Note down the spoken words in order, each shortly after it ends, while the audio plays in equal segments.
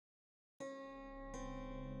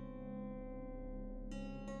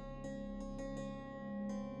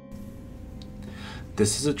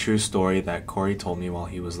This is a true story that Corey told me while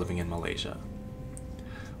he was living in Malaysia.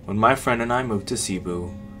 When my friend and I moved to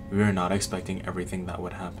Sibu, we were not expecting everything that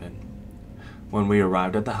would happen. When we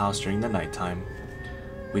arrived at the house during the nighttime,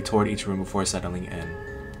 we toured each room before settling in.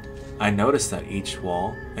 I noticed that each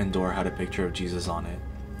wall and door had a picture of Jesus on it.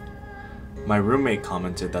 My roommate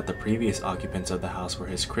commented that the previous occupants of the house were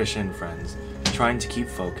his Christian friends, trying to keep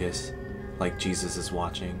focus, like Jesus is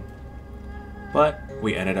watching. But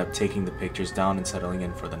we ended up taking the pictures down and settling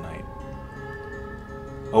in for the night.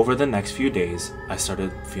 Over the next few days, I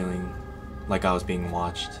started feeling like I was being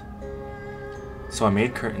watched. So I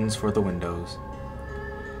made curtains for the windows.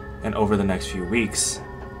 And over the next few weeks,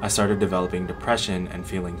 I started developing depression and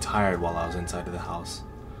feeling tired while I was inside of the house,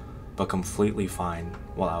 but completely fine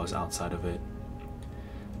while I was outside of it.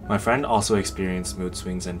 My friend also experienced mood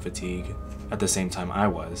swings and fatigue at the same time I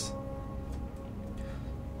was.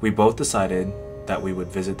 We both decided that we would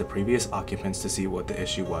visit the previous occupants to see what the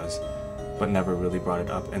issue was, but never really brought it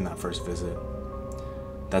up in that first visit.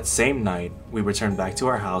 That same night, we returned back to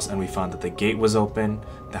our house and we found that the gate was open,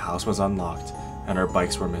 the house was unlocked, and our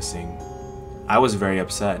bikes were missing. I was very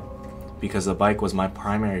upset because the bike was my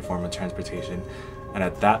primary form of transportation, and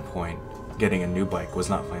at that point, getting a new bike was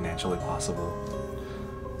not financially possible.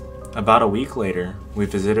 About a week later, we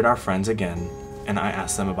visited our friends again, and I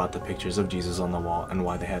asked them about the pictures of Jesus on the wall and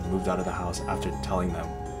why they had moved out of the house after telling them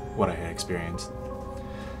what I had experienced.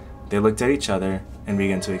 They looked at each other and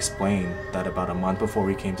began to explain that about a month before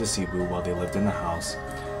we came to Sibu while they lived in the house,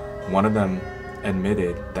 one of them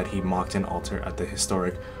admitted that he mocked an altar at the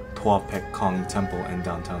historic Tua Pek Kong temple in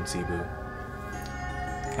downtown Sibu.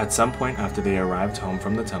 At some point after they arrived home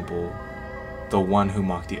from the temple, the one who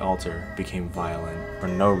mocked the altar became violent for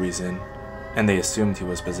no reason, and they assumed he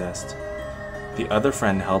was possessed. The other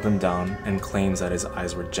friend held him down and claims that his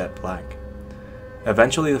eyes were jet black.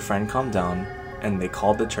 Eventually the friend calmed down, and they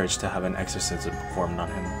called the church to have an exorcism performed on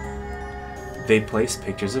him. They placed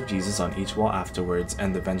pictures of Jesus on each wall afterwards,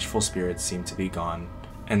 and the vengeful spirits seemed to be gone,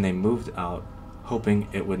 and they moved out, hoping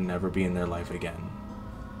it would never be in their life again.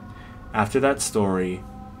 After that story,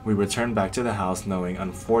 we returned back to the house knowing,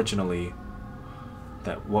 unfortunately,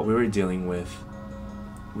 that what we were dealing with,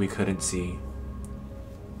 we couldn't see.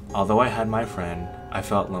 Although I had my friend, I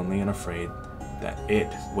felt lonely and afraid that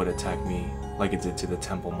it would attack me like it did to the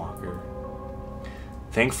temple mocker.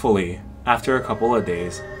 Thankfully, after a couple of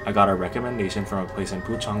days, I got a recommendation from a place in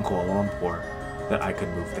Puchong, Kuala Lumpur that I could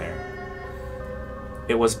move there.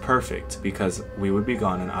 It was perfect because we would be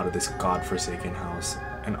gone and out of this god-forsaken house,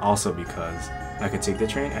 and also because I could take the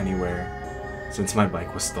train anywhere since my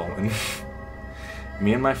bike was stolen.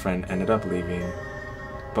 Me and my friend ended up leaving,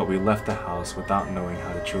 but we left the house without knowing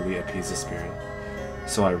how to truly appease the spirit,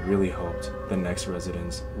 so I really hoped the next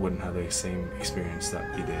residents wouldn't have the same experience that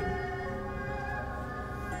we did.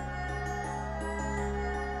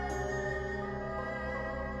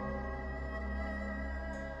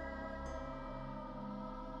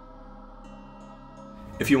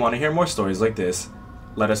 If you want to hear more stories like this,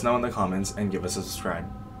 let us know in the comments and give us a subscribe.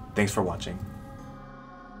 Thanks for watching.